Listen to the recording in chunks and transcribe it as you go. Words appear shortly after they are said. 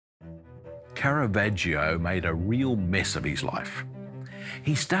Caravaggio made a real mess of his life.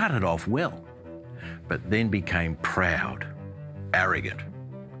 He started off well, but then became proud, arrogant.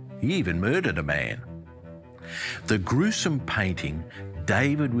 He even murdered a man. The gruesome painting,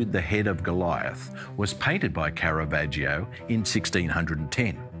 David with the Head of Goliath, was painted by Caravaggio in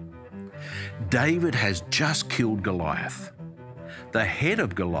 1610. David has just killed Goliath. The head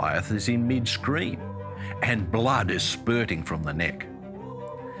of Goliath is in mid-scream, and blood is spurting from the neck.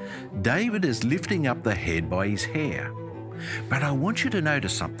 David is lifting up the head by his hair. But I want you to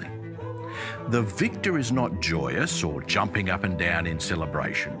notice something. The victor is not joyous or jumping up and down in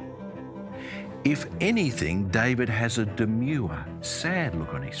celebration. If anything, David has a demure, sad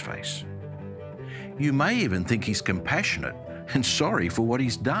look on his face. You may even think he's compassionate and sorry for what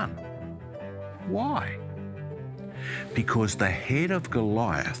he's done. Why? Because the head of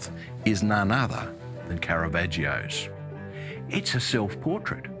Goliath is none other than Caravaggio's. It's a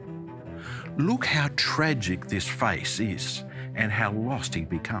self-portrait. Look how tragic this face is and how lost he'd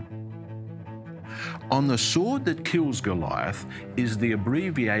become. On the sword that kills Goliath is the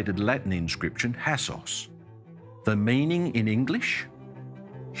abbreviated Latin inscription Hassos. The meaning in English?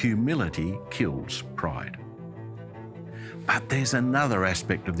 Humility kills pride. But there's another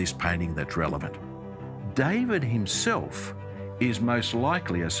aspect of this painting that's relevant. David himself is most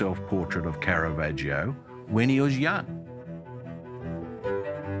likely a self-portrait of Caravaggio when he was young.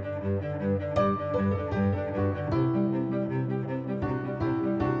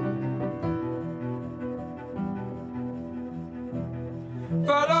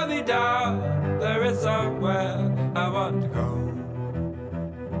 Follow me down, there is somewhere I want to go.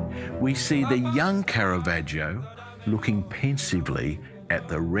 We see the young Caravaggio looking pensively at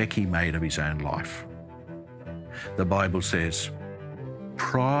the wreck he made of his own life. The Bible says,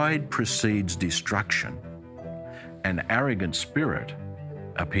 "Pride precedes destruction, an arrogant spirit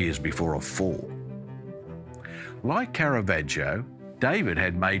appears before a fall." Like Caravaggio, David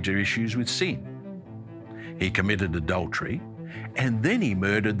had major issues with sin. He committed adultery, and then he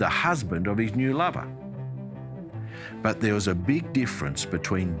murdered the husband of his new lover. But there was a big difference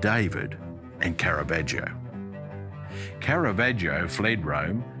between David and Caravaggio. Caravaggio fled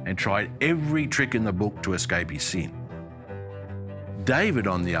Rome and tried every trick in the book to escape his sin. David,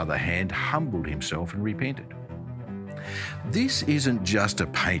 on the other hand, humbled himself and repented. This isn't just a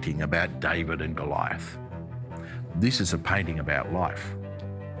painting about David and Goliath. This is a painting about life.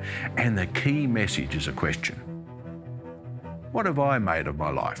 And the key message is a question. What have I made of my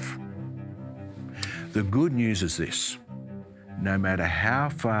life? The good news is this: no matter how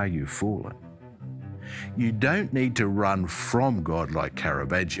far you've fallen, you don't need to run from God like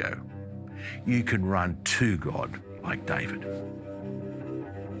Caravaggio. You can run to God like David.